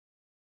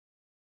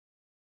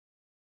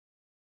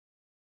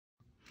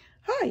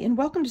Hi, and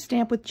welcome to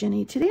Stamp with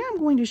Jini. Today I'm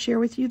going to share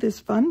with you this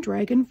fun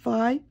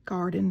Dragonfly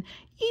Garden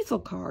easel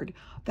card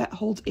that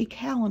holds a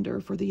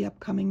calendar for the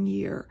upcoming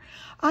year.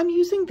 I'm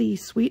using the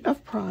suite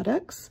of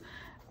products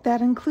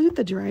that include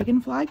the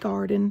Dragonfly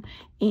Garden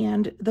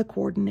and the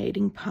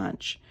coordinating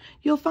punch.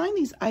 You'll find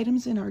these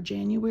items in our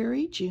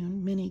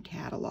January-June mini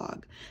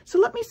catalog. So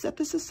let me set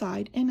this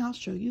aside and I'll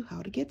show you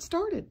how to get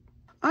started.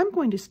 I'm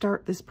going to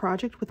start this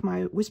project with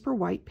my Whisper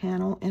White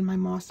panel and my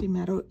Mossy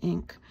Meadow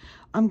ink.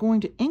 I'm going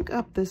to ink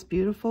up this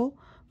beautiful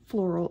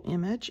floral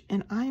image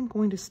and I am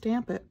going to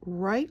stamp it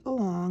right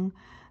along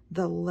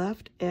the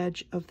left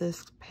edge of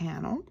this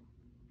panel.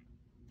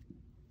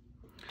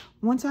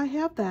 Once I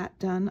have that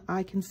done,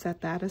 I can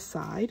set that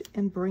aside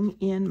and bring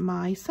in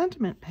my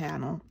sentiment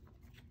panel.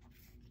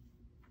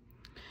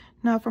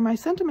 Now for my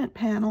sentiment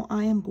panel,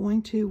 I am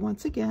going to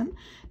once again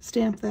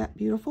stamp that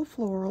beautiful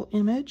floral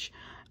image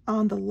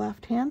on the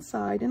left-hand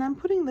side, and I'm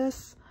putting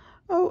this,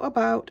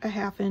 about a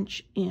 ½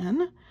 inch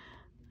in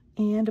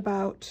and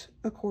about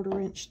a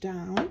 ¼ inch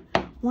down.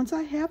 Once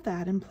I have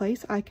that in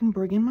place, I can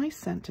bring in my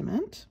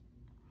sentiment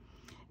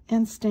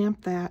and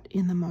stamp that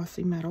in the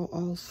Mossy Meadow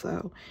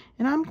also.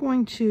 And I'm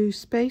going to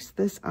space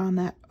this on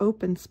that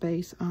open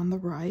space on the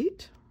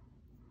right.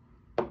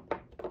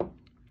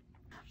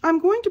 I'm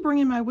going to bring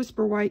in my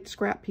Whisper White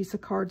scrap piece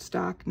of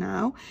cardstock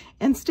now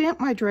and stamp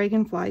my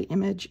dragonfly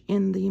image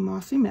in the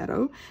Mossy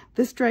Meadow.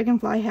 This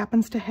dragonfly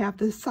happens to have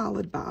this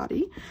solid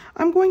body.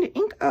 I'm going to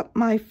ink up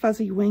my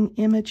fuzzy wing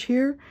image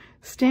here,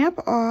 stamp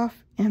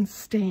off and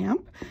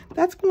stamp.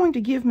 That's going to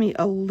give me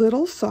a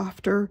little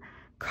softer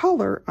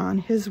color on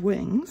his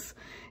wings.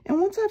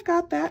 And once I've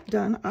got that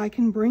done, I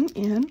can bring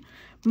in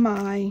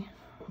my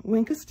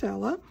wing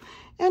Stella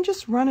and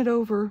just run it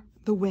over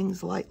the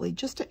wings lightly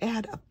just to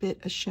add a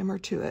bit of shimmer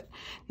to it.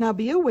 Now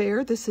be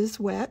aware this is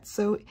wet,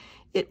 so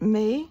it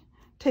may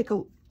take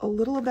a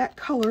little of that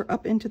color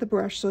up into the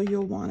brush, so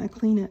you'll want to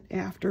clean it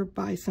after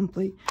by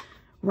simply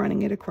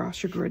running it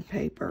across your grid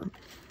paper.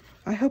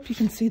 I hope you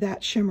can see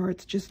that shimmer.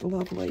 It's just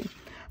lovely.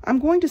 I'm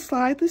going to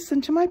slide this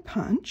into my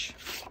punch,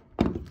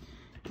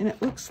 and it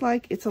looks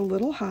like it's a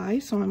little high,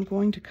 so I'm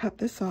going to cut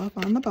this off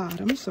on the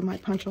bottom so my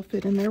punch will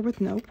fit in there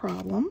with no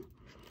problem.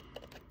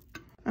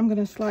 I'm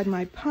going to slide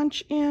my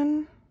punch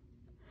in.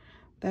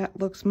 That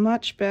looks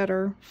much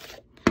better.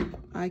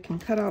 I can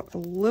cut out a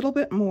little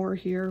bit more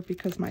here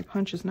because my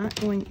punch is not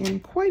going in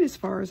quite as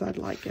far as I'd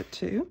like it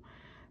to.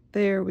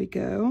 There we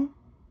go.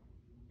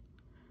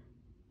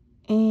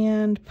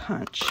 And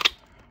punch.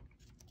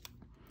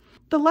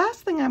 The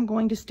last thing I'm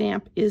going to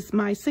stamp is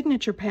my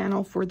signature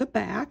panel for the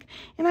back,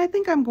 and I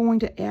think I'm going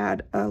to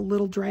add a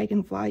little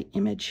dragonfly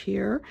image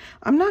here.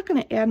 I'm not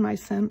going to add my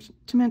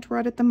sentiment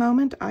right at the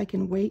moment. I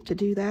can wait to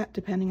do that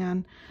depending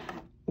on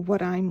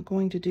what I'm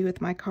going to do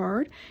with my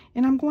card.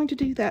 And I'm going to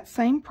do that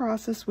same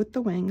process with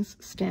the wings,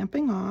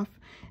 stamping off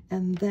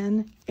and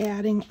then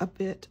adding a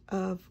bit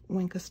of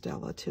wing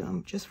Stella to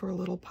them just for a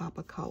little pop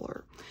of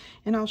color.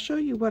 And I'll show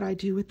you what I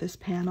do with this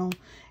panel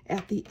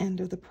at the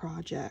end of the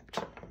project.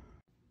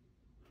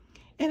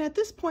 And at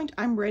this point,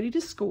 I'm ready to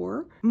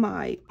score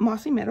my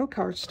Mossy Meadow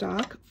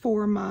cardstock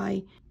for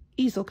my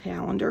easel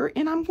calendar,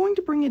 and I'm going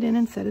to bring it in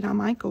and set it on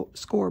my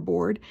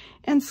scoreboard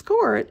and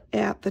score it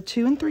at the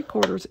 2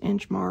 3/4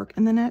 inch mark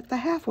and then at the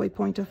halfway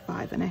point of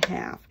 5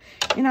 1/2.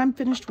 And I'm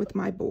finished with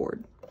my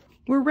board.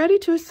 We're ready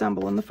to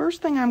assemble, and the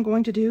first thing I'm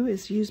going to do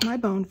is use my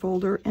bone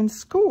folder and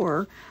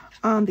score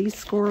on these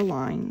score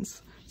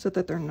lines so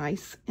that they're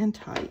nice and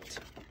tight.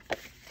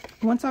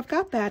 Once I've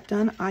got that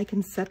done, I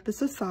can set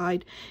this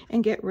aside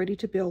and get ready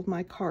to build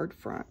my card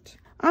front.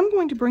 I'm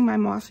going to bring my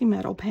Mossy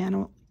Meadow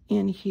panel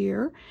in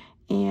here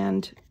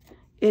and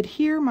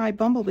adhere my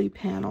bumblebee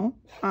panel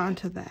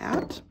onto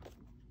that.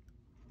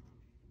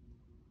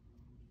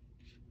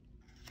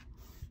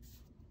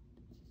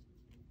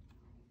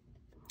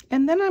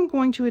 And then I'm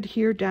going to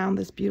adhere down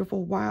this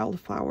beautiful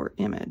wildflower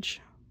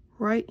image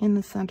right in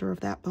the center of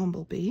that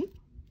bumblebee.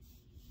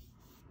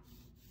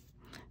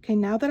 Okay,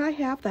 now that I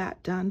have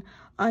that done,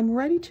 I'm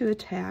ready to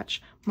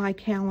attach my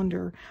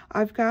calendar.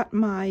 I've got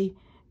my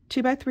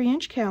 2 by 3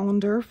 inch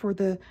calendar for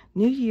the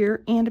new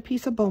year and a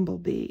piece of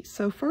bumblebee.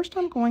 So first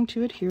I'm going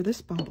to adhere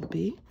this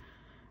bumblebee,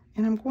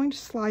 and I'm going to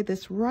slide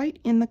this right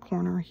in the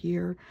corner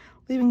here,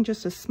 leaving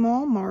just a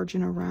small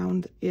margin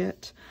around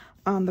it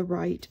on the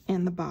right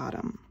and the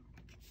bottom.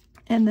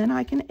 And then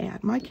I can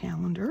add my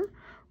calendar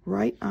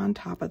right on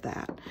top of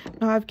that.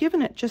 Now I've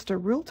given it just a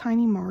real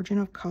tiny margin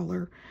of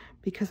color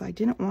because I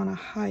didn't want to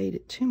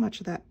hide too much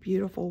of that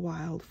beautiful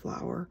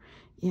wildflower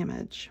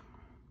image.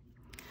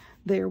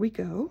 There we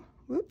go.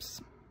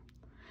 Whoops.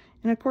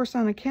 And of course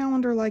on a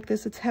calendar like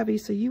this, it's heavy,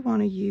 so you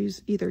want to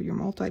use either your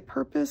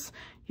multi-purpose,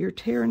 your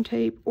tear and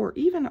tape, or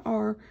even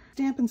our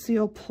Stamp &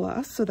 Seal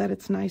Plus so that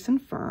it's nice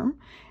and firm.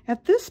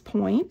 At this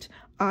point,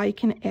 I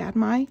can add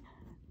my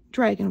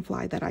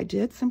dragonfly that I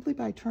did simply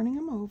by turning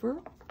him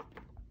over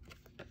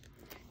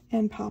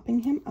and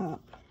popping him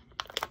up.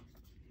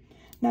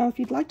 Now, if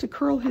you'd like to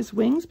curl his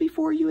wings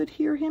before you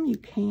adhere him, you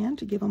can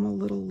to give him a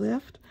little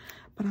lift,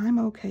 but I'm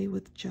okay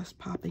with just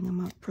popping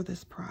him up for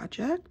this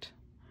project.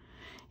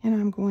 And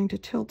I'm going to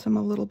tilt him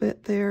a little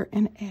bit there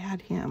and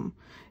add him.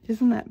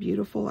 Isn't that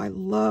beautiful? I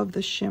love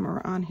the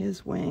shimmer on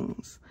his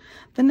wings.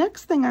 The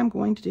next thing I'm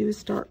going to do is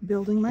start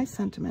building my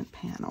sentiment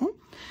panel.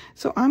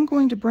 So I'm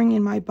going to bring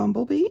in my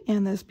bumblebee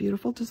and this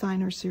beautiful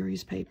designer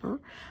series paper.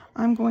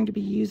 I'm going to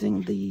be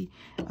using the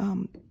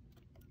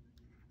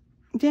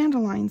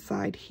dandelion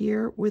side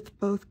here with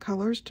both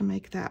colors to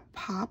make that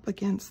pop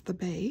against the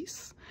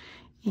base.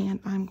 And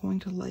I'm going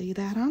to lay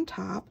that on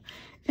top.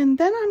 And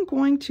then I'm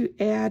going to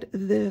add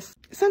this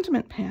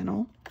sentiment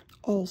panel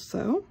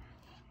also.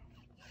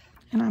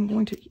 And I'm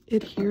going to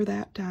adhere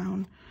that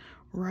down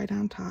right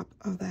on top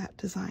of that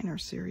designer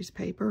series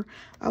paper.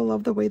 I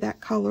love the way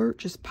that color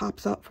just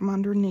pops up from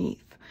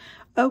underneath.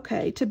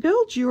 Okay, to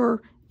build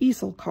your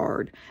EASEL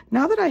card,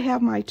 now that I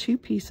have my two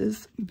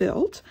pieces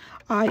built,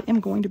 I am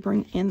going to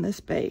bring in this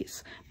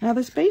base. Now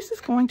this base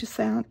is going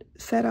to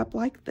set up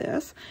like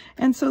this,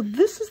 and so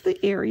this is the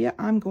area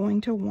I'm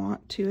going to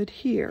want to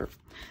adhere.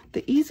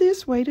 The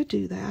easiest way to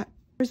do that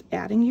is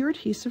adding your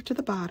adhesive to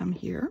the bottom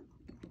here,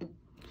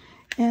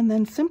 and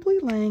then simply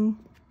laying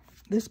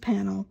this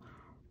panel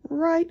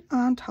right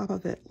on top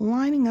of it,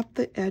 lining up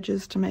the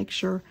edges to make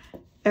sure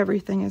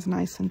everything is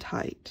nice and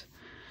tight.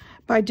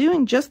 By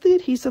doing just the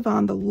adhesive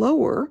on the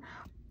lower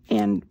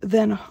and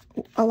then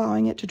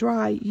allowing it to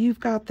dry, you've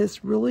got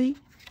this really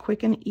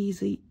quick and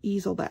easy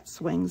easel that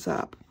swings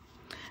up.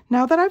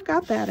 Now that I've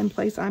got that in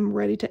place, I'm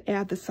ready to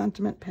add the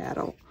sentiment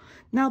paddle.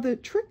 Now the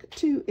trick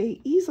to a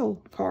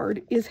easel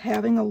card is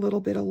having a little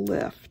bit of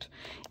lift,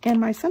 and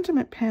my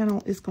sentiment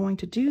panel is going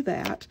to do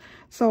that,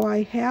 so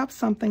I have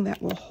something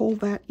that will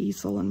hold that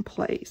easel in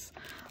place.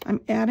 I'm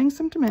adding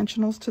some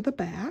dimensionals to the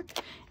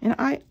back, and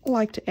I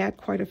like to add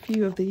quite a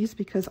few of these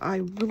because I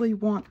really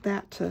want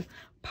that to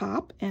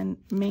pop and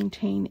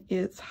maintain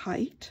its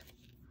height.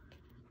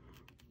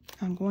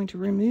 I'm going to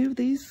remove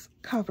these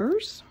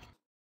covers,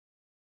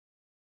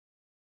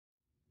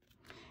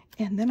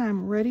 and then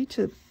I'm ready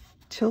to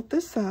tilt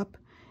this up,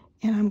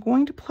 and I'm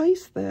going to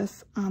place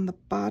this on the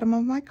bottom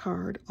of my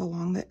card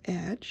along the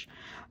edge.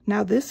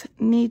 Now this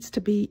needs to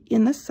be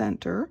in the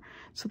center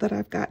so that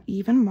I've got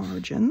even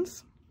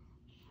margins,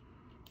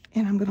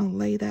 and I'm going to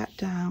lay that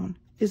down.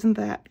 Isn't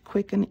that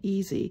quick and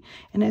easy?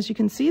 And as you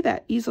can see,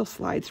 that easel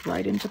slides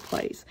right into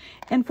place.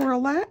 And for a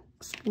last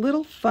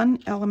little fun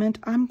element,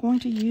 I'm going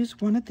to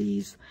use one of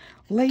these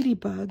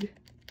ladybug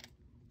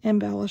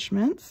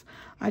embellishments.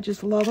 I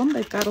just love them.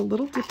 They've got a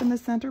little dip in the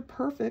center,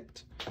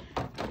 perfect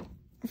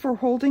for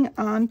holding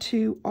on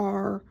to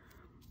our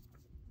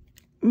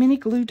mini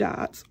glue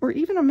dots, or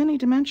even a mini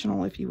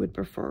dimensional if you would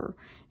prefer.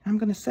 I'm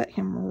going to set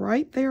him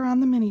right there on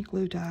the mini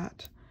glue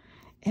dot,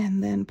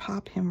 and then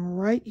pop him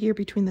right here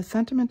between the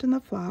sentiment and the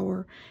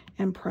flower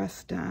and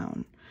press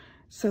down.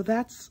 So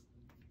that's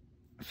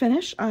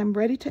finished. I'm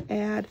ready to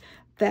add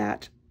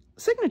that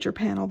signature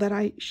panel that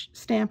I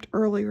stamped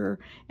earlier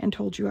and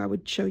told you I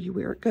would show you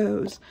where it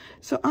goes.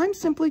 So I'm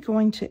simply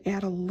going to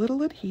add a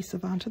little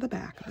adhesive onto the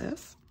back of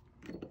this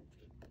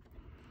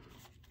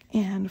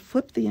and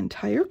flip the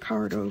entire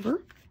card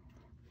over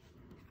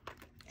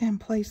and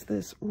place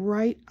this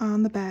right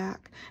on the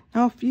back.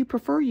 Now, if you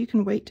prefer, you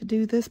can wait to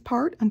do this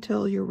part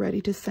until you're ready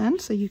to send,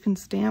 so you can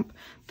stamp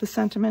the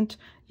sentiment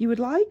you would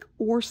like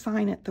or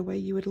sign it the way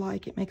you would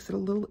like. It makes it a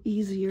little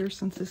easier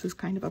since this is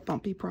kind of a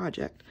bumpy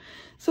project.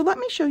 So let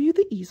me show you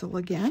the easel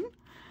again.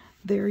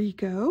 There you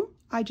go.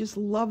 I just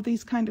love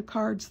these kind of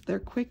cards. They're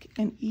quick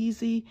and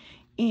easy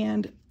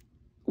and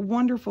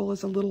wonderful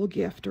as a little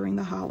gift during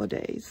the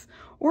holidays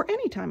or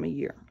any time of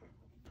year.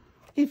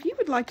 If you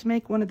would like to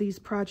make one of these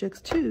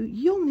projects too,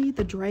 you'll need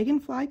the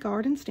Dragonfly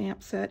Garden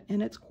Stamp Set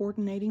and its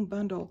coordinating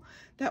bundle.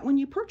 That when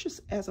you purchase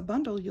as a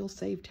bundle, you'll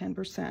save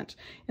 10%.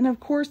 And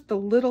of course, the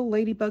little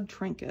ladybug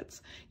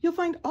trinkets. You'll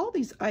find all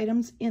these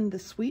items in the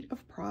suite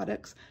of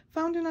products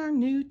found in our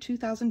new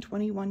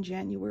 2021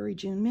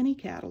 January-June mini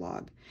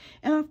catalog.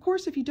 And of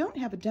course, if you don't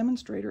have a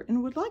demonstrator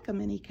and would like a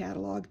mini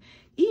catalog,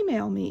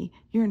 email me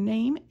your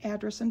name,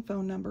 address, and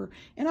phone number,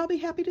 and I'll be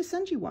happy to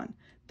send you one.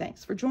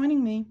 Thanks for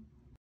joining me.